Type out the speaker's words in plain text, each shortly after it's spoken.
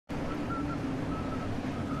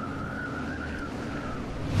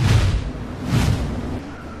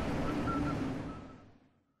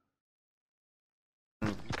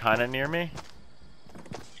kind of near me.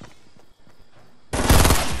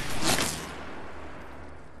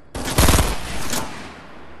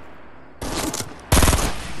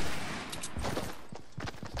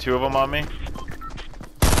 Two of them on me.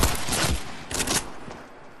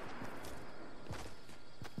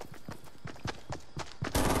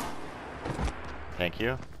 Thank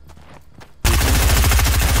you.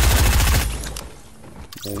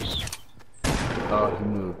 Nice. Oh, he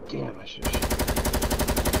moved. Damn, I should have.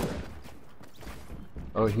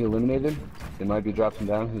 Oh, he eliminated? They might be dropping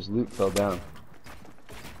down. His loot fell down.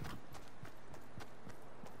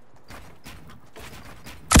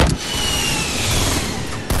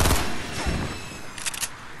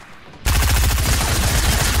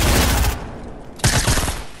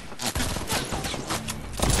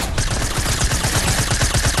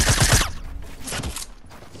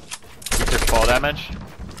 Fall damage.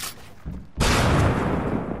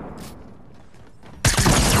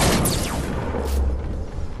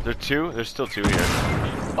 There's two? There's still two here.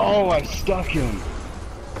 Oh, I stuck him!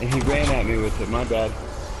 And he ran at me with it. My bad.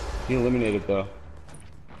 He eliminated though.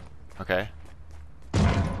 Okay.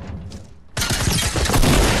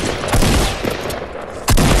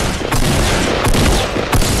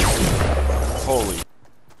 Holy.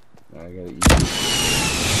 I gotta eat.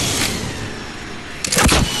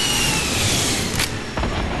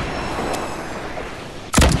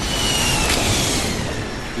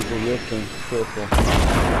 People listen, careful.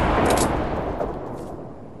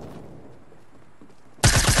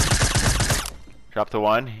 Drop the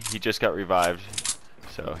one. He just got revived,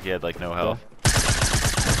 so he had like no health.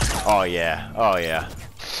 Yeah. Oh yeah. Oh yeah.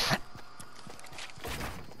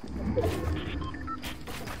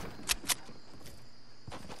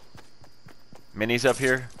 Minis up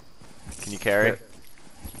here. Can you carry?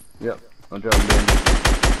 Yep. I'll drop him in.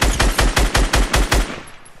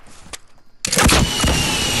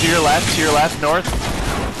 To your left, north.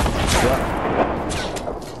 Yeah.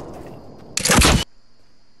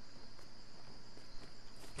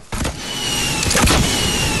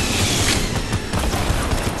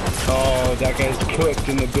 Oh, that guy's cooked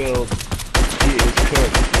in the build. He is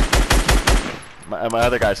cooked. My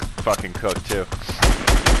other guy's fucking cooked too.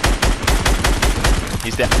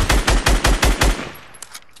 He's dead.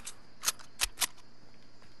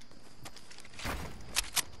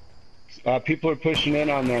 People are pushing in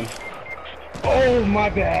on them. Oh, my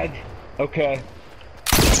bad. Okay.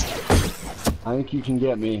 I think you can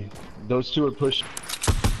get me. Those two are pushing.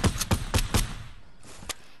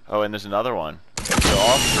 Oh, and there's another one. So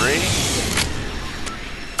all three?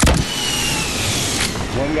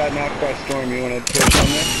 One got knocked by Storm. You want to push on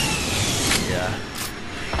this? Yeah.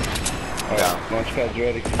 Alright, launchpad's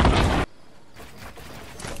ready.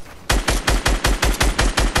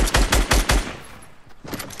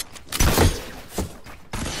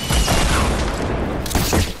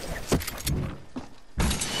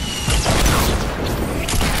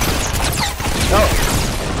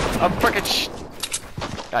 I'm frickin'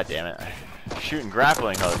 God damn it. Shooting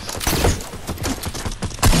grappling hooks.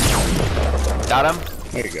 Got him?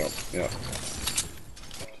 There you go. Yeah.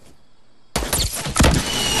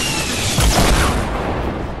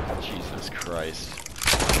 Jesus Christ.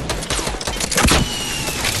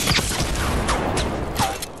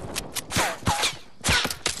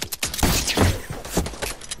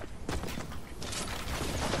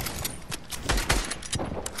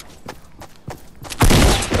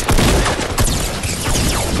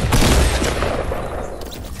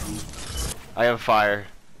 I have fire.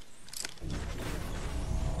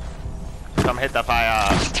 Come hit the fire.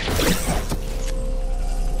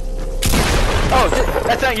 Oh,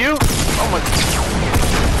 that's not you? Oh my.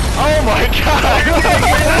 Oh my god!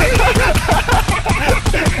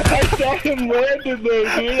 I saw him landed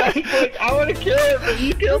there, dude. I was like, I want to kill him, but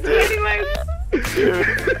you killed him anyway. Dude.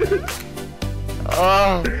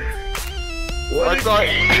 Oh. I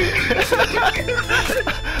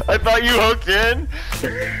thought you hooked in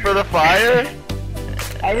for the fire.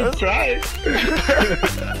 I was trying.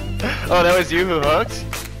 Oh, that was you who hooked?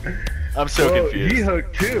 I'm so confused. He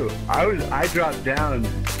hooked too. I dropped down,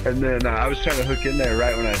 and then I was trying to hook in there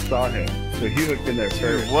right when I saw him. So he hooked in there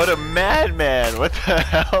first. Dude, what a madman! What the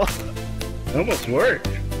hell? It almost worked.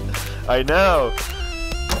 I know.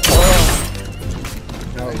 Oh.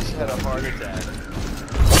 I just had a heart attack.